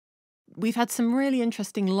we've had some really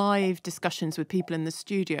interesting live discussions with people in the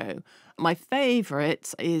studio. My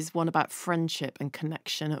favourite is one about friendship and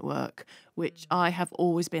connection at work, which I have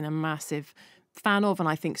always been a massive fan of and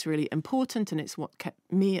I think is really important, and it's what kept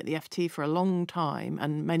me at the FT for a long time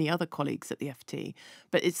and many other colleagues at the FT.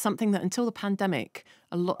 But it's something that until the pandemic,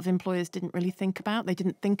 a lot of employers didn't really think about. They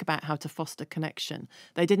didn't think about how to foster connection.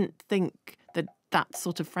 They didn't think that that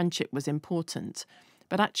sort of friendship was important.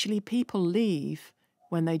 But actually people leave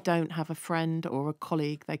when they don't have a friend or a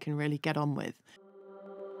colleague they can really get on with.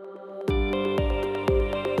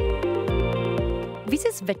 This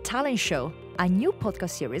is The Talent Show, a new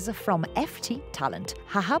podcast series from FT Talent,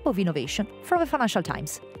 a hub of innovation from the Financial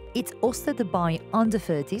Times. It's hosted by under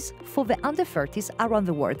 30s for the under 30s around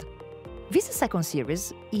the world. This second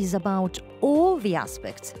series is about all the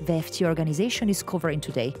aspects the FT organization is covering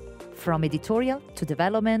today, from editorial to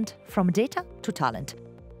development, from data to talent.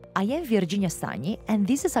 I am Virginia Stagni, and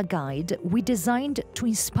this is a guide we designed to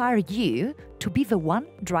inspire you to be the one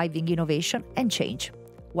driving innovation and change.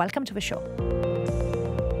 Welcome to the show.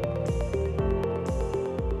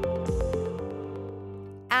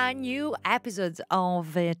 A new episode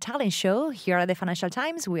of the Talent Show here at the Financial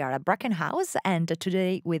Times. We are at Bracken House, and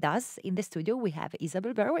today with us in the studio we have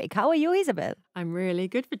Isabel Berwick. How are you, Isabel? I'm really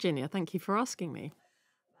good, Virginia. Thank you for asking me.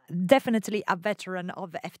 Definitely a veteran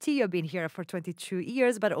of the FT. You've been here for 22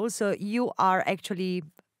 years, but also you are actually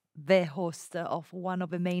the host of one of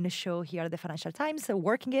the main shows here at the Financial Times,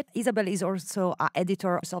 Working It. Isabel is also an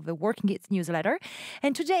editor of the Working It newsletter.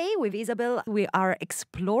 And today with Isabel, we are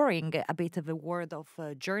exploring a bit of the world of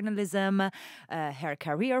journalism, her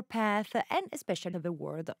career path, and especially the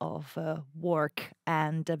world of work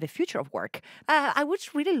and the future of work. I would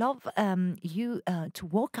really love you to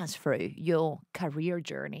walk us through your career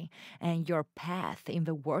journey and your path in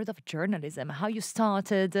the world of journalism, how you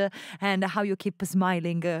started and how you keep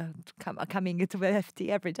smiling coming into the FT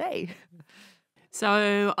every day.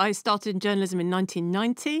 So I started in journalism in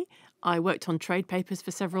 1990. I worked on trade papers for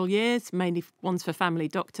several years, mainly ones for family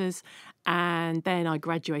doctors. And then I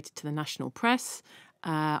graduated to the national press.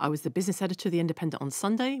 I was the business editor of The Independent on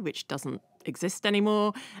Sunday, which doesn't exist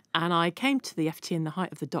anymore. And I came to the FT in the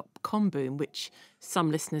height of the dot-com boom, which some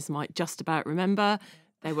listeners might just about remember.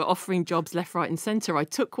 They were offering jobs left, right and centre. I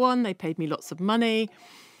took one. They paid me lots of money.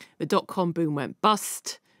 The dot-com boom went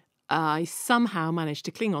bust. I somehow managed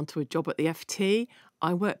to cling on to a job at the FT.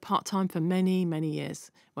 I worked part-time for many, many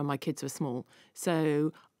years when my kids were small.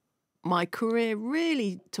 So my career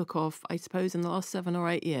really took off, I suppose, in the last 7 or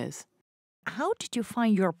 8 years. How did you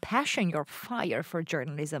find your passion, your fire for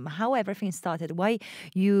journalism? How everything started? Why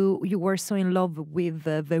you were so in love with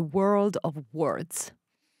the world of words?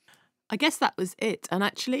 I guess that was it. And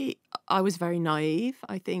actually, I was very naive.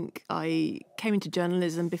 I think I came into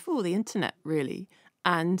journalism before the internet, really.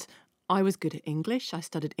 And I was good at English. I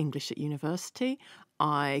studied English at university.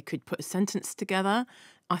 I could put a sentence together.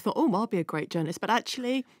 I thought, oh, I'll be a great journalist. But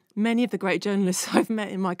actually, many of the great journalists I've met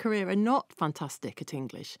in my career are not fantastic at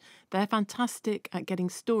English. They're fantastic at getting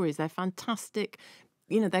stories. They're fantastic.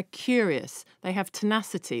 They're curious. They have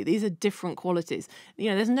tenacity. These are different qualities.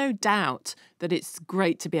 There's no doubt that it's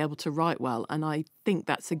great to be able to write well. And I think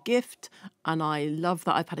that's a gift. And I love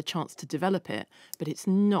that I've had a chance to develop it. But it's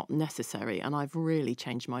not necessary. And I've really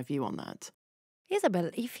changed my view on that. Isabel,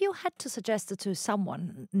 if you had to suggest to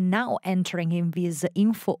someone now entering in this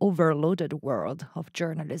info-overloaded world of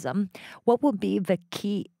journalism, what would be the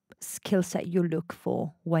key skill set you look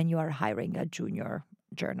for when you are hiring a junior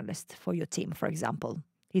journalist for your team, for example?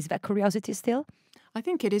 Is that curiosity still? I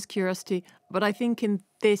think it is curiosity, but I think in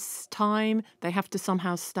this time they have to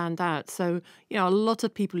somehow stand out. So, a lot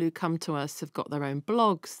of people who come to us have got their own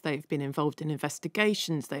blogs, they've been involved in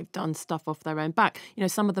investigations, they've done stuff off their own back.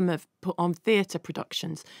 Some of them have put on theatre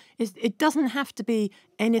productions. It doesn't have to be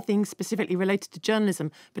anything specifically related to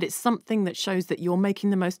journalism, but it's something that shows that you're making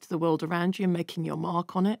the most of the world around you and making your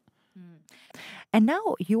mark on it. And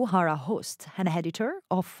now you are a host and editor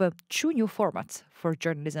of 2 new formats for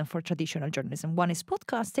journalism, for traditional journalism. One is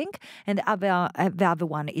podcasting and the other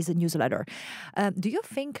one is a newsletter. Do you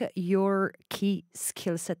think your key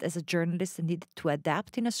skill set as a journalist needed to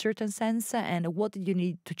adapt in a certain sense? And what did you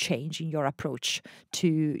need to change in your approach to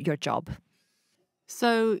your job?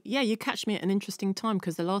 So, you catch me at an interesting time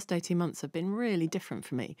because the last 18 months have been really different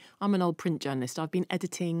for me. I'm an old print journalist. I've been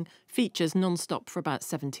editing features non-stop for about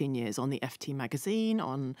 17 years on the FT magazine,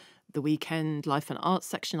 on the weekend life and arts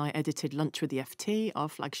section. I edited Lunch with the FT, our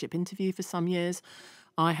flagship interview, for some years.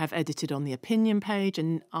 I have edited on the opinion page,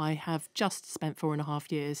 and I have just spent 4.5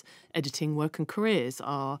 years editing Work and Careers,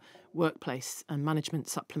 our workplace and management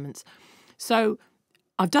supplements. So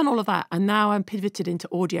I've done all of that, and now I'm pivoted into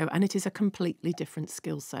audio, and it is a completely different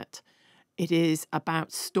skill set. It is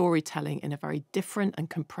about storytelling in a very different and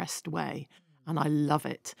compressed way, and I love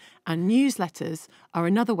it. And newsletters are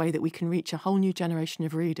another way that we can reach a whole new generation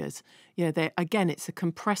of readers. Again, it's a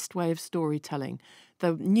compressed way of storytelling.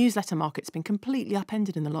 The newsletter market's been completely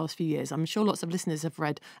upended in the last few years. I'm sure lots of listeners have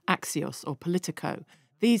read Axios or Politico,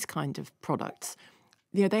 these kind of products.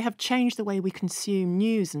 They have changed the way we consume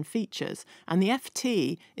news and features, and the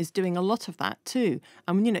FT is doing a lot of that too.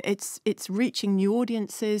 And it's reaching new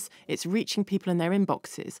audiences, it's reaching people in their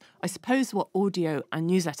inboxes. I suppose what audio and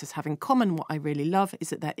newsletters have in common, what I really love, is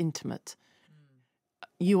that they're intimate.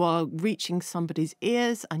 You are reaching somebody's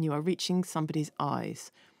ears and you are reaching somebody's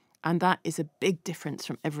eyes, and that is a big difference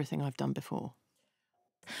from everything I've done before.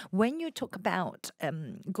 When you talk about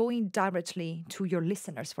going directly to your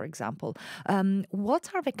listeners, for example,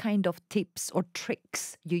 what are the kind of tips or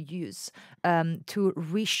tricks you use to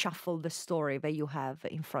reshuffle the story that you have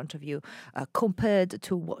in front of you compared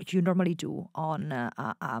to what you normally do on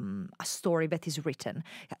a story that is written?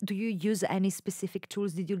 Do you use any specific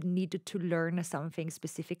tools? Did you need to learn something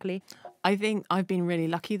specifically? I think I've been really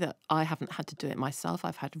lucky that I haven't had to do it myself.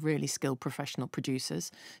 I've had really skilled professional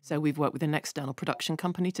producers. So we've worked with an external production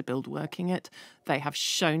company to build Working It. They have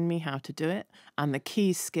shown me how to do it. And the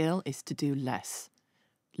key skill is to do less.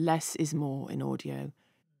 Less is more in audio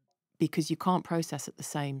because you can't process at the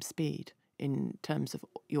same speed in terms of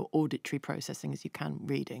your auditory processing as you can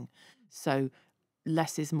reading. So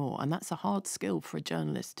less is more. And that's a hard skill for a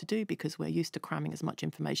journalist to do because we're used to cramming as much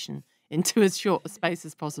information into as short a space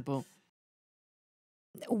as possible.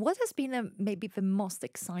 What has been maybe the most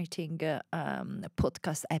exciting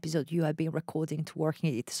podcast episode you have been recording to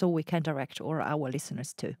Working It so we can direct our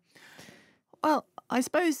listeners to? Well, I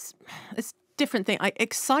suppose it's different thing.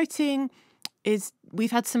 Exciting is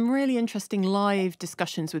we've had some really interesting live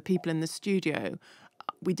discussions with people in the studio.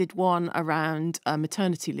 We did one around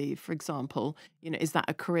maternity leave, for example. Is that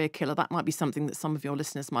a career killer? That might be something that some of your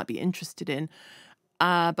listeners might be interested in.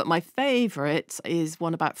 But my favourite is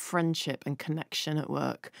one about friendship and connection at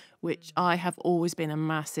work, which I have always been a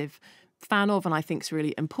massive fan of and I think is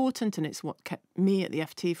really important. And it's what kept me at the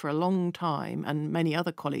FT for a long time and many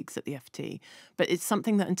other colleagues at the FT. But it's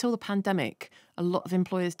something that until the pandemic, a lot of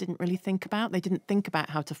employers didn't really think about. They didn't think about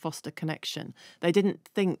how to foster connection. They didn't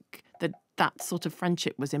think that that sort of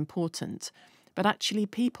friendship was important. But actually,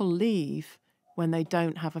 people leave when they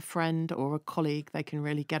don't have a friend or a colleague they can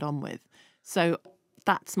really get on with. So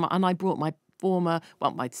and I brought my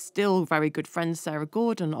my still very good friend, Sarah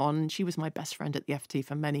Gordon, on. She was my best friend at the FT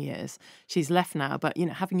for many years. She's left now, but,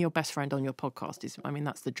 having your best friend on your podcast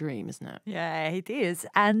that's the dream, isn't it? Yeah, it is.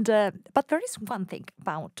 And, but there is one thing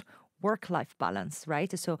about work-life balance,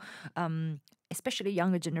 right? So, especially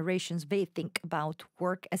younger generations, they think about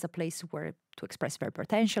work as a place where to express their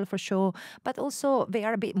potential for sure, but also they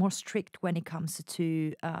are a bit more strict when it comes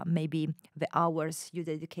to maybe the hours you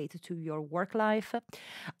dedicate to your work life,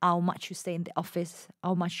 how much you stay in the office,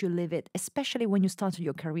 how much you live it, especially when you start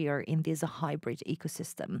your career in this hybrid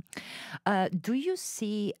ecosystem. Do you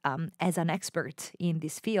see, as an expert in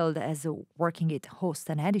this field, as a Working It host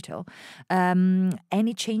and editor,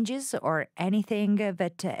 any changes or anything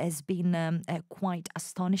that has been quite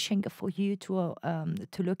astonishing for you to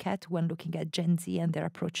look at when looking at Gen Z and their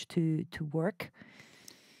approach to work?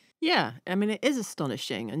 Yeah, it is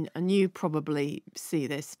astonishing. And you probably see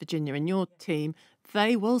this, Virginia, in your team.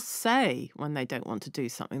 They will say when they don't want to do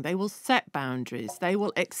something. They will set boundaries. They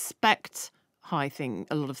will expect a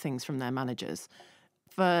lot of things from their managers.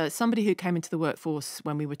 For somebody who came into the workforce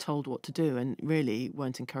when we were told what to do and really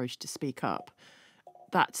weren't encouraged to speak up,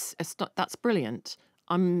 that's brilliant.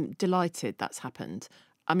 I'm delighted that's happened.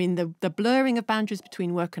 The blurring of boundaries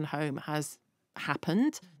between work and home has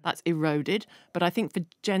happened. That's eroded. But I think for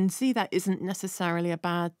Gen Z, that isn't necessarily a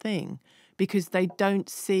bad thing because they don't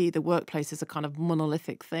see the workplace as a kind of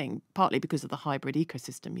monolithic thing, partly because of the hybrid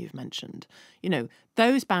ecosystem you've mentioned.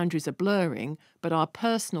 Those boundaries are blurring, but our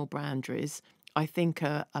personal boundaries, I think,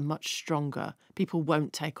 are much stronger. People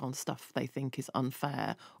won't take on stuff they think is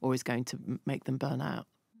unfair or is going to make them burn out.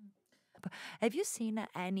 Have you seen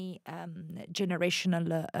any generational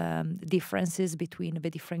differences between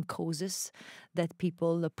the different causes that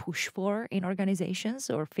people push for in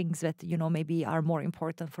organizations or things that, maybe are more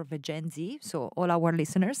important for the Gen Z, so all our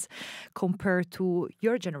listeners, compared to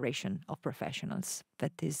your generation of professionals?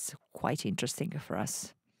 That is quite interesting for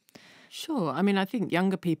us. Sure. I think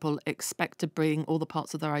younger people expect to bring all the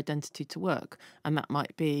parts of their identity to work, and that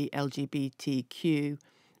might be LGBTQ.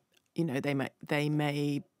 They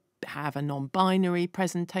may have a non-binary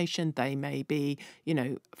presentation. They may be,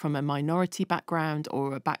 from a minority background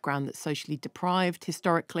or a background that's socially deprived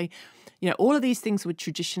historically. All of these things would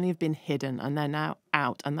traditionally have been hidden, and they're now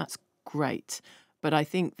out, and that's great. But I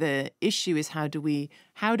think the issue is how do we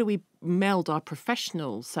meld our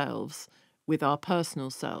professional selves with our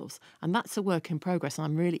personal selves? And that's a work in progress. And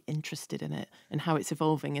I'm really interested in it and how it's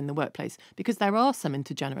evolving in the workplace, because there are some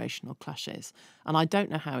intergenerational clashes. And I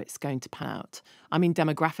don't know how it's going to pan out. I mean,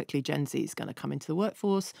 demographically, Gen Z is going to come into the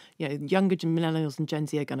workforce. Younger millennials and Gen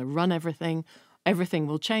Z are going to run everything. Everything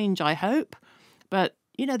will change, I hope. But,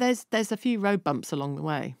 there's a few road bumps along the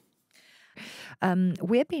way.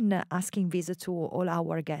 We have been asking this to all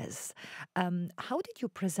our guests. How did you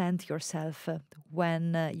present yourself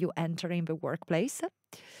when you enter in the workplace?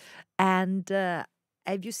 And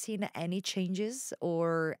have you seen any changes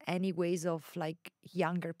or any ways of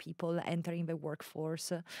younger people entering the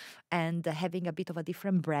workforce and having a bit of a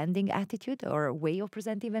different branding attitude or way of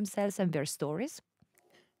presenting themselves and their stories?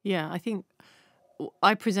 Yeah, I think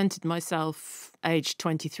I presented myself aged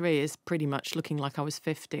 23 as pretty much looking like I was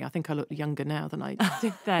 50. I think I look younger now than I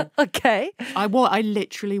did then. Okay. I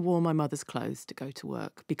literally wore my mother's clothes to go to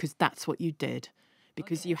work, because that's what you did,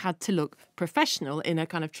 because you had to look professional in a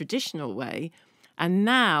kind of traditional way. And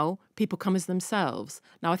now people come as themselves.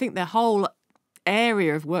 Now, I think the whole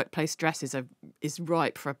area of workplace dress is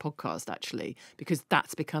ripe for a podcast, actually, because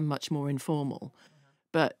that's become much more informal.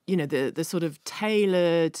 But, the sort of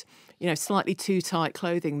tailored, slightly too tight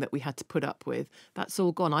clothing that we had to put up with, that's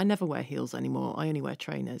all gone. I never wear heels anymore. I only wear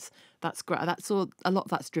trainers. That's great. That's all. A lot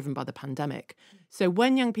of that's driven by the pandemic. So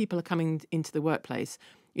when young people are coming into the workplace,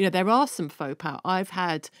 there are some faux pas. I've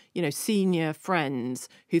had, senior friends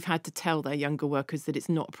who've had to tell their younger workers that it's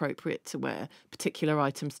not appropriate to wear particular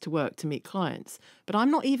items to work to meet clients. But I'm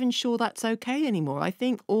not even sure that's okay anymore. I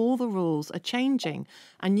think all the rules are changing,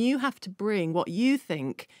 and you have to bring what you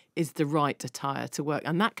think is the right attire to work,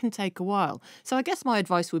 and that can take a while. So I guess my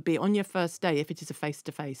advice would be, on your first day, if it is a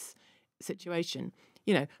face-to-face situation,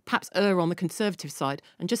 perhaps err on the conservative side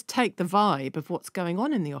and just take the vibe of what's going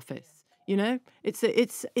on in the office.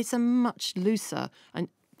 It's a much looser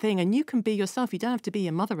thing, and you can be yourself. You don't have to be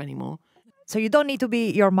your mother anymore. So you don't need to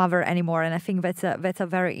be your mother anymore, and I think that's a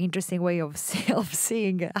very interesting way of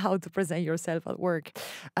seeing how to present yourself at work.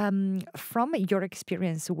 From your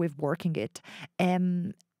experience with working it,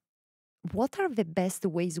 what are the best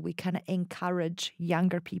ways we can encourage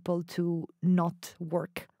younger people to not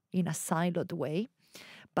work in a siloed way,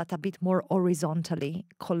 but a bit more horizontally,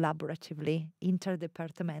 collaboratively,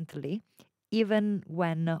 interdepartmentally, even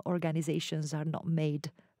when organizations are not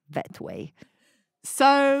made that way?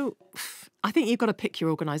 So I think you've got to pick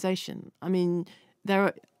your organization. I mean,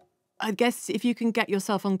 I guess if you can get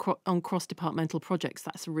yourself on cross-departmental projects,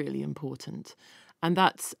 that's really important. And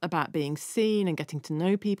that's about being seen and getting to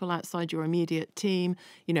know people outside your immediate team.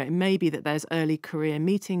 It may be that there's early career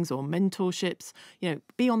meetings or mentorships.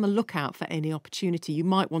 Be on the lookout for any opportunity. You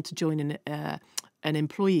might want to join an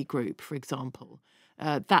employee group, for example.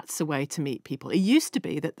 That's a way to meet people. It used to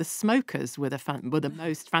be that the smokers were the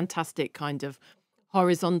most fantastic kind of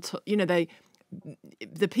horizontal.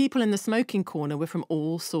 The people in the smoking corner were from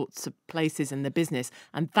all sorts of places in the business,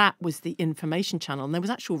 and that was the information channel. And there was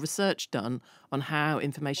actual research done on how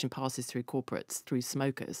information passes through corporates, through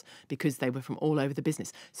smokers, because they were from all over the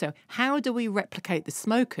business. So how do we replicate the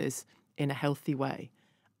smokers in a healthy way?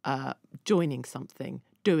 Joining something,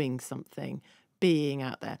 doing something, being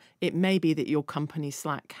out there. It may be that your company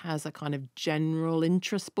Slack has a kind of general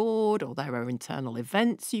interest board, or there are internal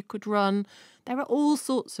events you could run. There are all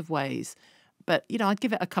sorts of ways. But, I'd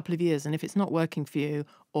give it a couple of years, and if it's not working for you,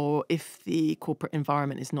 or if the corporate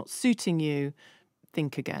environment is not suiting you,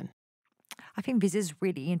 think again. I think this is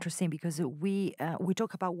really interesting because we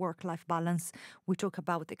talk about work-life balance, we talk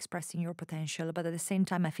about expressing your potential, but at the same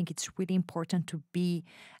time, I think it's really important to be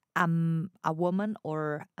a woman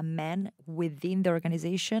or a man within the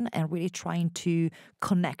organization and really trying to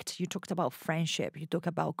connect. You talked about friendship, you talk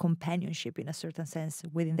about companionship in a certain sense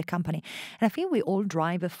within the company. And I think we all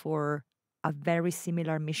drive for a very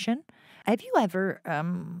similar mission. Have you ever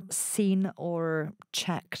seen or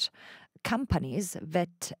checked companies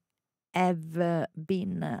that have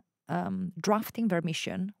been drafting their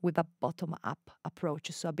mission with a bottom-up approach,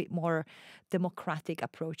 so a bit more democratic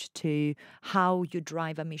approach to how you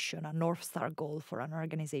drive a mission, a North Star goal for an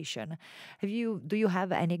organization? Do you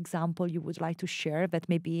have any example you would like to share that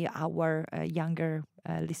maybe our younger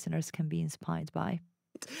listeners can be inspired by?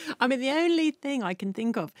 I mean, the only thing I can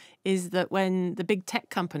think of is that when the big tech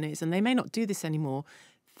companies, and they may not do this anymore,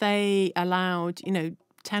 they allowed,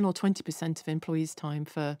 10 or 20% of employees' time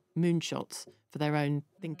for moonshots, for their own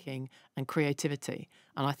thinking and creativity.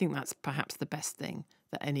 And I think that's perhaps the best thing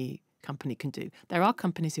that any company can do. There are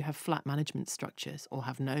companies who have flat management structures or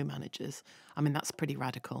have no managers. I mean, that's pretty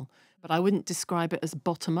radical. But I wouldn't describe it as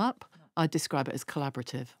bottom up. I'd describe it as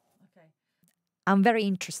collaborative. I'm very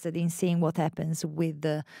interested in seeing what happens with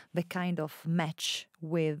the kind of match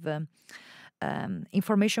with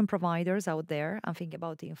information providers out there. I'm thinking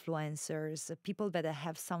about the influencers, people that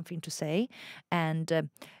have something to say. And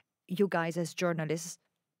you guys, as journalists,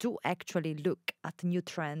 do actually look at new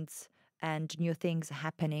trends and new things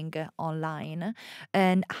happening online.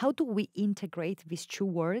 And how do we integrate these two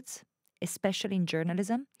words, especially in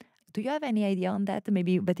journalism? Do you have any idea on that?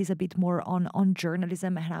 Maybe that is a bit more on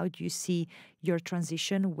journalism and how do you see your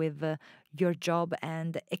transition with your job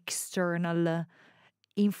and external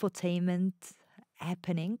infotainment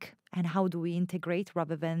happening? And how do we integrate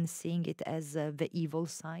rather than seeing it as the evil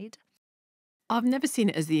side? I've never seen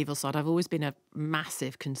it as the evil side. I've always been a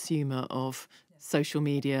massive consumer of social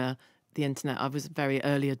media, the internet. I was a very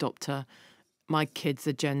early adopter. My kids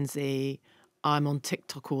are Gen Z. I'm on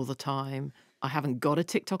TikTok all the time. I haven't got a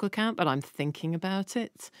TikTok account, but I'm thinking about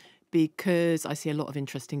it because I see a lot of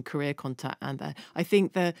interesting career content and there. I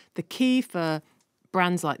think the key for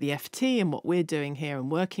brands like the FT and what we're doing here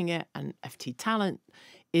and working it and FT Talent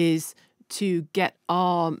is to get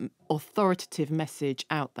our authoritative message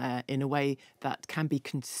out there in a way that can be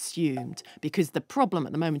consumed. Because the problem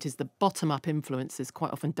at the moment is the bottom-up influencers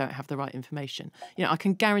quite often don't have the right information. You know, I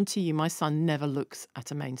can guarantee you my son never looks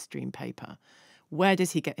at a mainstream paper. Where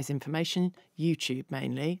does he get his information? YouTube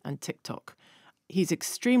mainly and TikTok. He's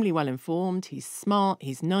extremely well informed, he's smart,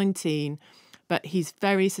 he's 19, but he's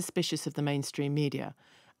very suspicious of the mainstream media.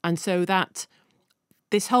 And so that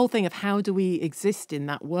this whole thing of how do we exist in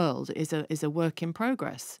that world is a work in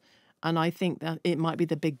progress. And I think that it might be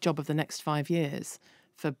the big job of the next 5 years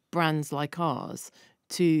for brands like ours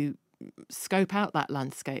to scope out that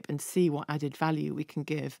landscape and see what added value we can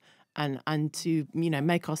give and to,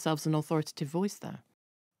 make ourselves an authoritative voice there.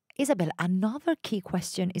 Isabel, another key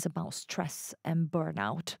question is about stress and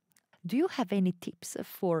burnout. Do you have any tips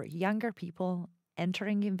for younger people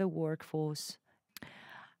entering in the workforce?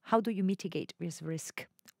 How do you mitigate this risk?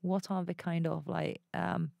 What are the kind of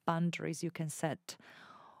boundaries you can set?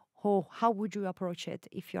 Or how would you approach it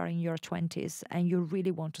if you're in your 20s and you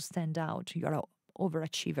really want to stand out? You're an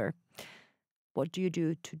overachiever. What do you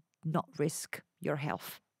do to not risk your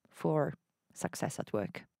health for success at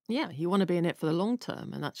work? Yeah, you want to be in it for the long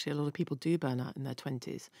term. And actually, a lot of people do burn out in their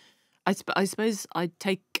 20s. I suppose I'd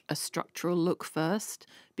take a structural look first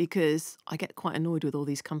because I get quite annoyed with all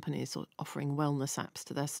these companies offering wellness apps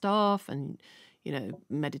to their staff and,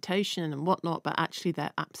 meditation and whatnot, but actually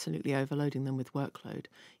they're absolutely overloading them with workload.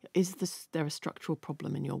 Is there a structural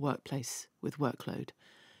problem in your workplace with workload?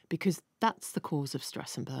 Because that's the cause of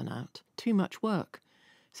stress and burnout. Too much work.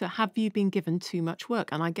 So have you been given too much work?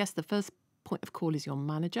 And I guess the first point of call is your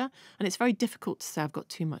manager. And it's very difficult to say I've got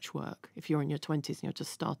too much work if you're in your 20s and you're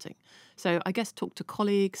just starting. So I guess talk to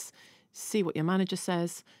colleagues, see what your manager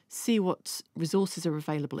says, see what resources are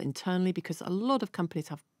available internally, because a lot of companies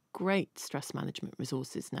have great stress management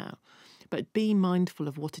resources now. But be mindful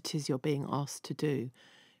of what it is you're being asked to do,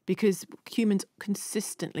 because humans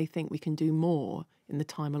consistently think we can do more in the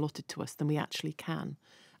time allotted to us than we actually can.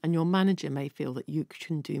 And your manager may feel that you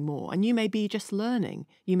can do more. And you may be just learning.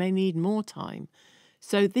 You may need more time.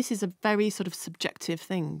 So this is a very sort of subjective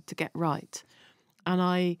thing to get right. And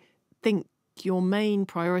I think your main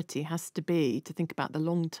priority has to be to think about the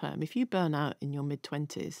long term. If you burn out in your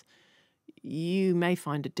mid-20s, you may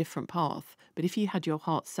find a different path. But if you had your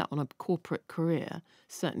heart set on a corporate career,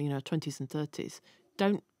 certainly in your 20s and 30s,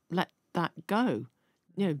 don't let that go.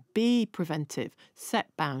 Be preventive, set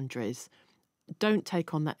boundaries. Don't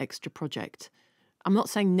take on that extra project. I'm not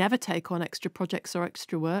saying never take on extra projects or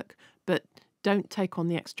extra work, but don't take on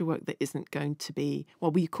the extra work that isn't going to be,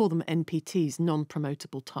 well, we call them NPTs,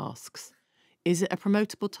 non-promotable tasks. Is it a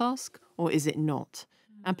promotable task or is it not?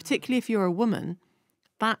 And particularly if you're a woman,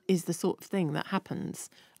 that is the sort of thing that happens.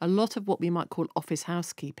 A lot of what we might call office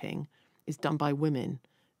housekeeping is done by women.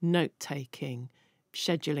 Note-taking,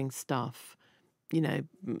 scheduling stuff,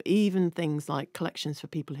 even things like collections for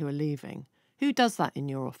people who are leaving. Who does that in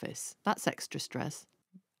your office? That's extra stress.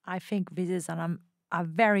 I think this is a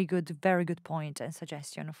very good point and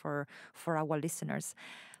suggestion for our listeners.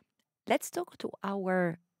 Let's talk to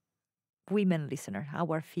our women listener,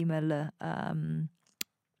 our female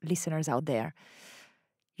listeners out there.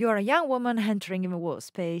 You're a young woman entering in the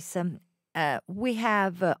workspace. We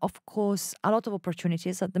have, of course, a lot of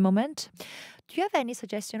opportunities at the moment. Do you have any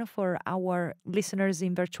suggestion for our listeners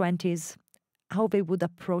in their 20s, how they would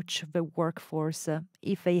approach the workforce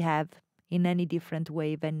if they have in any different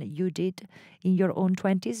way than you did in your own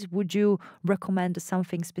 20s? Would you recommend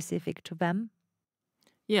something specific to them?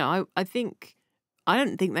 Yeah, I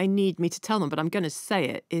don't think they need me to tell them, but I'm going to say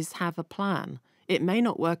it, is have a plan. It may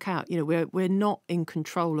not work out. We're not in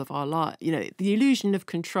control of our life. The illusion of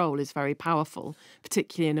control is very powerful,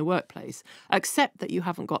 particularly in a workplace, except that you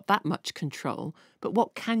haven't got that much control. But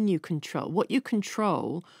what can you control? What you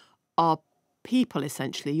control are people,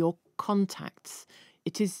 essentially, your contacts.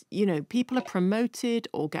 It is, people are promoted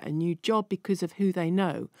or get a new job because of who they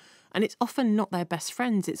know. And it's often not their best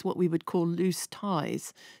friends. It's what we would call loose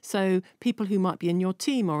ties. So people who might be in your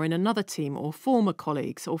team or in another team, or former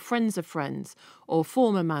colleagues or friends of friends or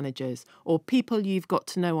former managers, or people you've got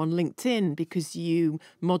to know on LinkedIn because you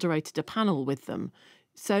moderated a panel with them.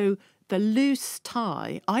 So the loose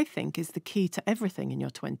tie, I think, is the key to everything in your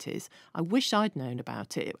 20s. I wish I'd known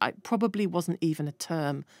about it. It probably wasn't even a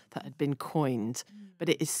term that had been coined, but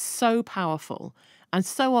it is so powerful. And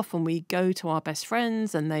so often we go to our best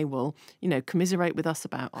friends and they will, commiserate with us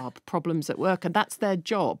about our problems at work. And that's their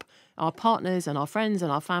job. Our partners and our friends and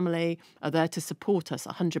our family are there to support us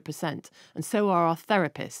 100%. And so are our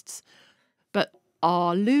therapists. But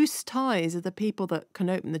our loose ties are the people that can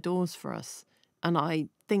open the doors for us. And I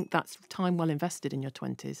think that's time well invested in your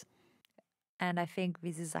 20s. And I think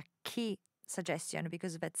this is a key suggestion,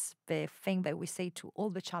 because that's the thing that we say to all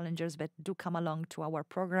the challengers that do come along to our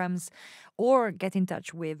programs or get in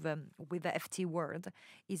touch with the FT world,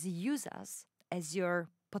 is use us as your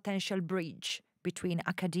potential bridge between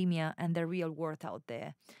academia and the real world out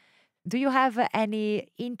there. Do you have any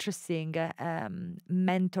interesting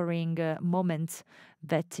mentoring moments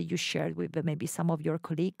that you shared with maybe some of your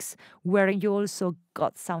colleagues where you also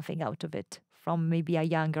got something out of it from maybe a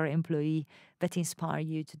younger employee that inspired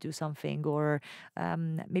you to do something, or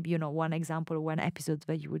maybe, one example, one episode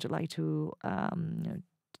that you would like to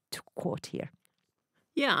quote here?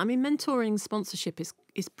 Yeah, I mean, mentoring sponsorship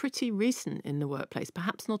is pretty recent in the workplace,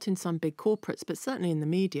 perhaps not in some big corporates, but certainly in the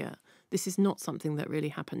media. This is not something that really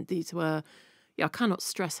happened. These were, I cannot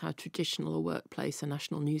stress how traditional a workplace a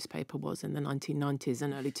national newspaper was in the 1990s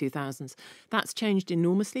and early 2000s. That's changed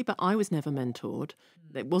enormously, but I was never mentored.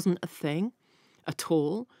 It wasn't a thing at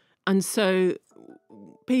all. And so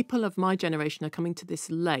people of my generation are coming to this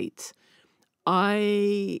late.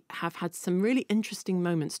 I have had some really interesting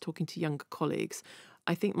moments talking to younger colleagues.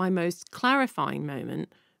 I think my most clarifying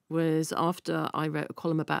moment was after I wrote a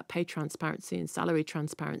column about pay transparency and salary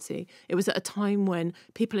transparency. It was at a time when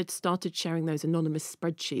people had started sharing those anonymous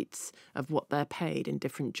spreadsheets of what they're paid in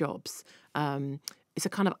different jobs. It's a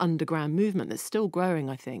kind of underground movement that's still growing,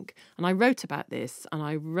 I think. And I wrote about this, and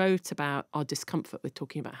I wrote about our discomfort with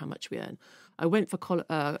talking about how much we earn. I went for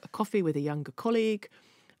a coffee with a younger colleague,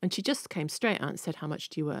 and she just came straight out and said, "How much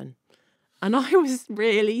do you earn?" And I was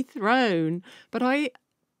really thrown.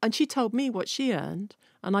 And she told me what she earned,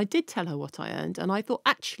 and I did tell her what I earned. And I thought,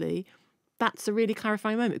 actually, that's a really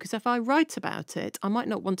clarifying moment, because if I write about it, I might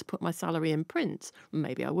not want to put my salary in print.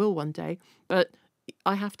 Maybe I will one day, but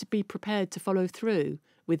I have to be prepared to follow through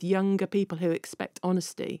with younger people who expect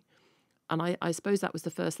honesty. And I suppose that was the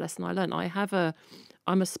first lesson I learned.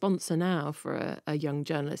 I'm a sponsor now for a young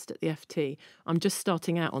journalist at the FT. I'm just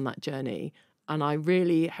starting out on that journey, and I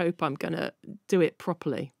really hope I'm going to do it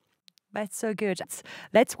properly. That's so good.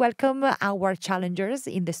 Let's welcome our challengers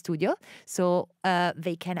in the studio so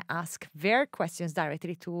they can ask their questions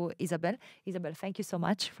directly to Isabel. Isabel, thank you so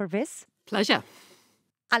much for this. Pleasure.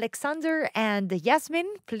 Alexander and Yasmin,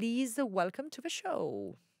 please welcome to the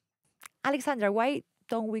show. Alexander, why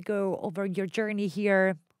don't we go over your journey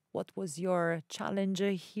here? What was your challenge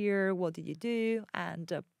here? What did you do?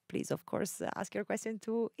 And please, of course, ask your question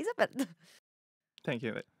to Isabel. Thank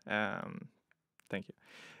you. Thank you.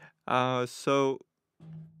 So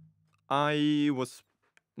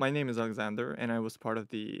my name is Alexander, and I was part of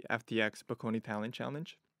the FTX Bocconi Talent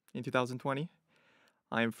Challenge in 2020.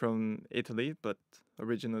 I'm from Italy, but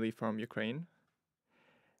originally from Ukraine.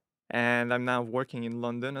 And I'm now working in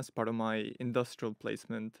London as part of my industrial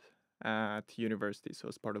placement at university, so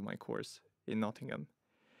as part of my course in Nottingham.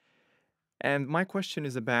 And my question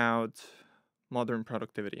is about modern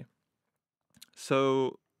productivity.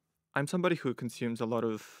 So I'm somebody who consumes a lot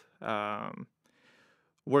of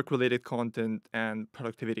work-related content and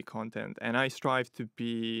productivity content, and I strive to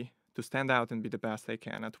stand out and be the best I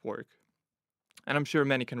can at work. And I'm sure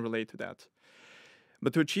many can relate to that.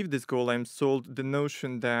 But to achieve this goal, I'm sold the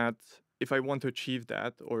notion that if I want to achieve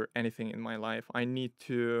that or anything in my life, I need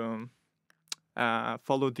to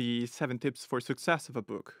follow the 7 tips for success of a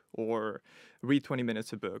book, or read 20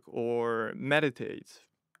 minutes a book, or meditate,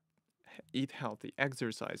 eat healthy,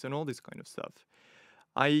 exercise, and all this kind of stuff.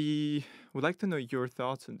 I would like to know your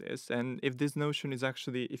thoughts on this, and if this notion is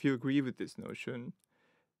actually, if you agree with this notion,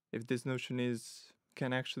 if this notion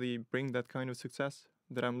can actually bring that kind of success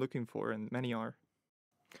that I'm looking for, and many are.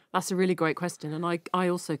 That's a really great question. And I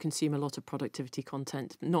also consume a lot of productivity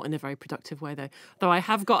content, not in a very productive way, though. Though I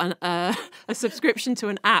have got a subscription to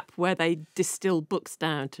an app where they distill books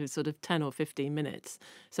down to sort of 10 or 15 minutes.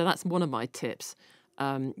 So that's one of my tips.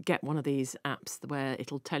 Get one of these apps where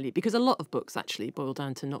it'll tell you, because a lot of books actually boil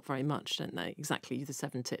down to not very much, don't they? Exactly the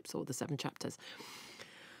 7 tips or the 7 chapters.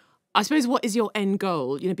 I suppose, what is your end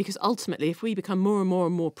goal? Because ultimately, if we become more and more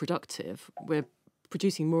and more productive, we're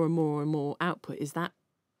producing more and more and more output. Is that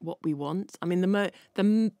what we want? I mean,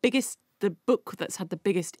 the book that's had the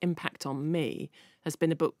biggest impact on me has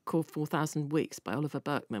been a book called 4,000 Weeks by Oliver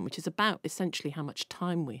Burkeman, which is about essentially how much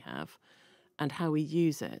time we have and how we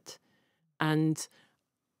use it. And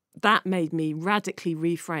that made me radically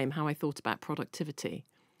reframe how I thought about productivity,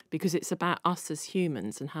 because it's about us as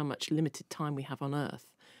humans and how much limited time we have on Earth.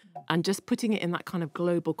 And just putting it in that kind of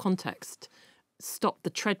global context stopped the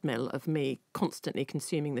treadmill of me constantly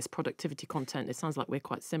consuming this productivity content. It sounds like we're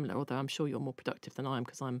quite similar, although I'm sure you're more productive than I am,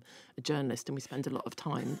 because I'm a journalist and we spend a lot of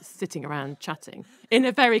time sitting around chatting in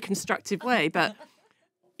a very constructive way. But,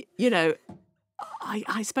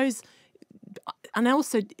 I suppose, and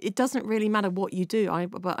also it doesn't really matter what you do,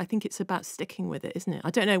 but I think it's about sticking with it, isn't it? I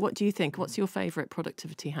don't know. What do you think? What's your favourite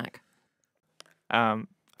productivity hack?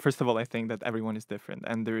 First of all, I think that everyone is different,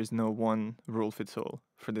 and there is no one rule fits all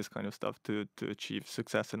for this kind of stuff to achieve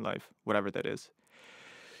success in life, whatever that is.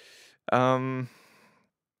 I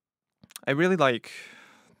really like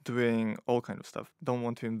doing all kind of stuff. Don't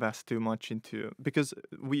want to invest too much into, because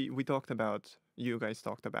we talked about, you guys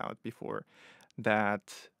talked about before,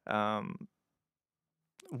 that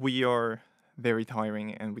we are very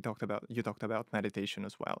tiring, and you talked about meditation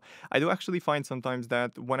as well. I do actually find sometimes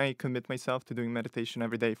that when I commit myself to doing meditation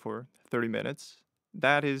every day for 30 minutes,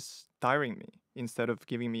 that is tiring me instead of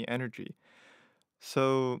giving me energy.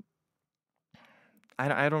 So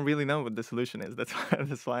I don't really know what the solution is.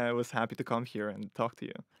 That's why I was happy to come here and talk to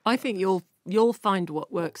you. I think you'll find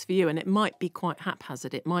what works for you, and it might be quite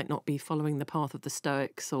haphazard. It might not be following the path of the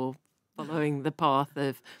Stoics or following the path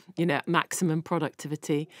of, maximum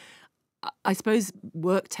productivity. I suppose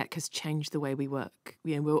work tech has changed the way we work.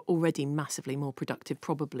 We're already massively more productive,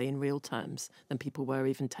 probably in real terms, than people were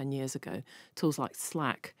even 10 years ago. Tools like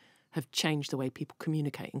Slack have changed the way people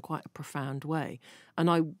communicate in quite a profound way.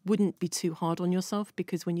 And I wouldn't be too hard on yourself,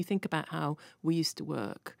 because when you think about how we used to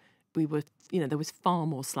work, we were, there was far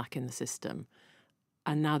more slack in the system.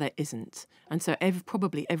 And now there isn't. And so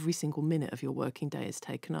probably every single minute of your working day is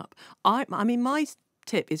taken up. I mean, my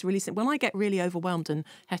tip is really simple. When I get really overwhelmed and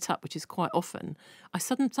het up, which is quite often, I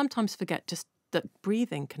sometimes forget just that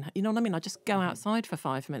breathing can, you know what I mean? I just go outside for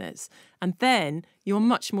 5 minutes, and then you're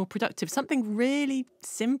much more productive. Something really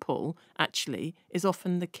simple, actually, is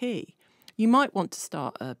often the key. You might want to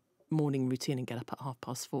start a morning routine and get up at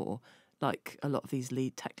 4:30, like a lot of these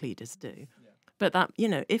tech leaders do. Yeah. But that,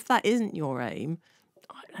 if that isn't your aim,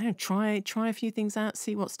 I don't know, try a few things out,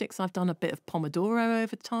 see what sticks. I've done a bit of Pomodoro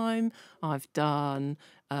over time. I've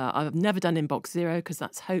never done inbox zero, because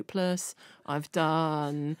that's hopeless. I've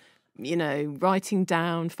done, writing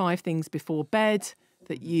down 5 things before bed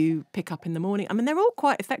that you pick up in the morning. I mean, they're all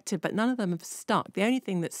quite effective, but none of them have stuck. The only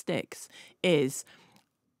thing that sticks is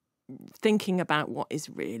thinking about what is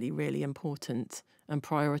really, really important and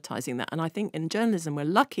prioritising that. And I think in journalism, we're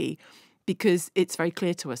lucky, because it's very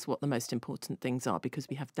clear to us what the most important things are, because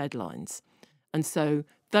we have deadlines. And so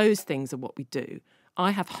those things are what we do.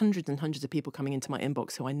 I have hundreds and hundreds of people coming into my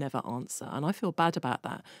inbox who I never answer, and I feel bad about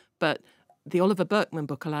that. But the Oliver Burkeman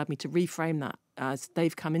book allowed me to reframe that as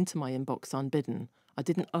they've come into my inbox unbidden. I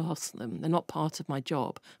didn't ask them. They're not part of my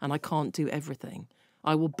job, and I can't do everything.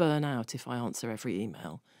 I will burn out if I answer every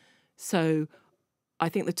email. So I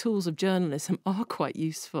think the tools of journalism are quite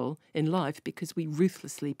useful in life, because we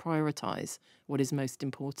ruthlessly prioritise what is most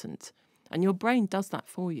important. And your brain does that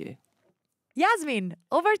for you. Yasmin,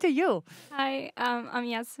 over to you. Hi, I'm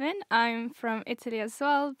Yasmin. I'm from Italy as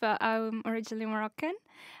well, but I'm originally Moroccan.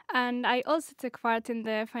 And I also took part in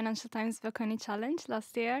the Financial Times Bocconi Challenge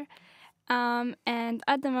last year. And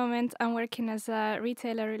at the moment, I'm working as a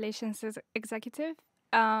retailer relations executive.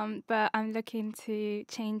 But I'm looking to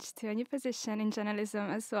change to a new position in journalism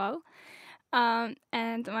as well.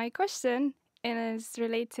 And my question is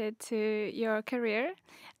related to your career.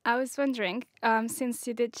 I was wondering, since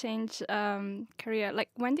you did change career, like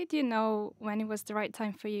when did you know when it was the right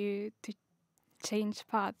time for you to change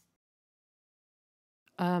path?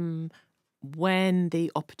 When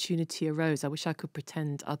the opportunity arose. I wish I could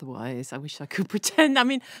pretend otherwise. I wish I could pretend. I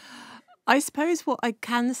mean, I suppose what I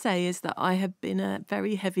can say is that I have been a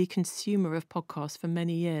very heavy consumer of podcasts for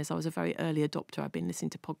many years. I was a very early adopter. I've been listening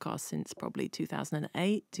to podcasts since probably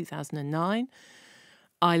 2008, 2009.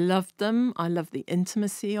 I loved them. I love the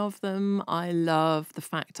intimacy of them. I love the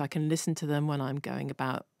fact I can listen to them when I'm going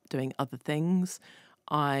about doing other things.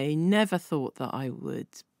 I never thought that I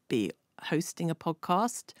would be hosting a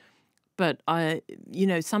podcast. But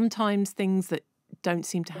sometimes things that don't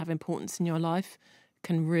seem to have importance in your life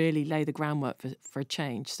can really lay the groundwork for a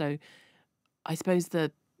change. So I suppose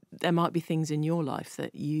that there might be things in your life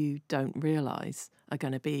that you don't realise are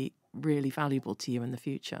going to be really valuable to you in the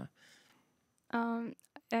future.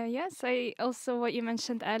 Yes, I also what you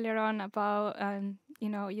mentioned earlier on about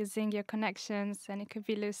using your connections, and it could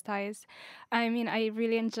be loose ties. I mean, I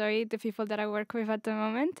really enjoy the people that I work with at the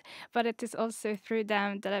moment, but it is also through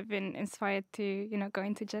them that I've been inspired to go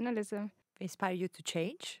into journalism. Inspire you to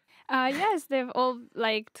change? Yes, they've all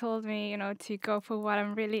told me to go for what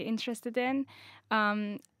I'm really interested in,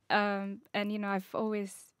 and I've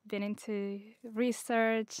always been into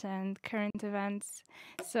research and current events,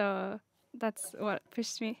 so that's what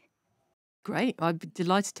pushed me. Great. I'd be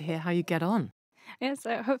delighted to hear how you get on. Yes,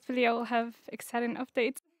 hopefully I'll have exciting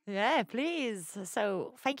updates. Yeah, please.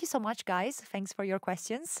 So thank you so much, guys. Thanks for your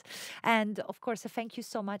questions. And of course, thank you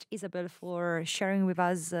so much, Isabel, for sharing with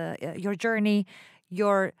us your journey,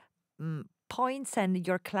 your points and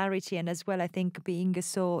your clarity, and as well, I think, being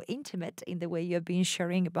so intimate in the way you have been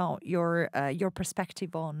sharing about your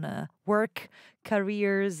perspective on work,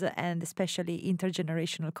 careers, and especially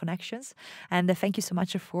intergenerational connections. And thank you so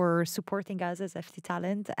much for supporting us as FT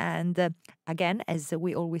Talent. And again, as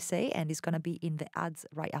we always say, and it's going to be in the ads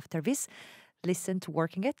right after this, listen to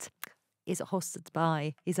Working It. Is hosted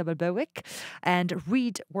by Isabel Berwick, and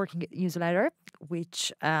read Working It newsletter,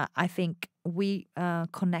 which I think we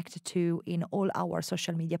connect to in all our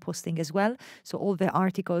social media posting as well. So all the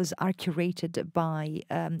articles are curated by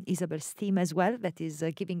Isabel's team as well, that is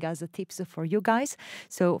giving us tips for you guys.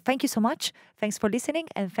 So thank you so much. Thanks for listening,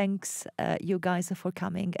 and thanks you guys for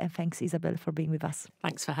coming, and thanks Isabel for being with us.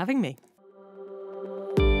 Thanks for having me.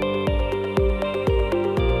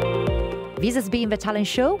 This has been The Talent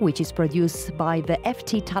Show, which is produced by the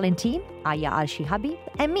FT Talent team, Aya Al-Shihabi,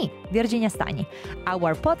 and me, Virginia Stagni.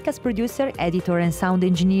 Our podcast producer, editor, and sound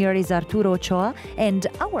engineer is Arturo Ochoa, and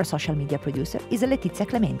our social media producer is Letizia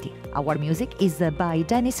Clementi. Our music is by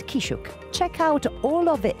Dennis Kishuk. Check out all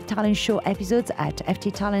of the Talent Show episodes at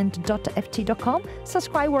fttalent.ft.com,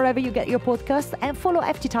 subscribe wherever you get your podcast, and follow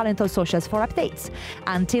FT Talent on socials for updates.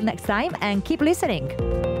 Until next time, and keep listening.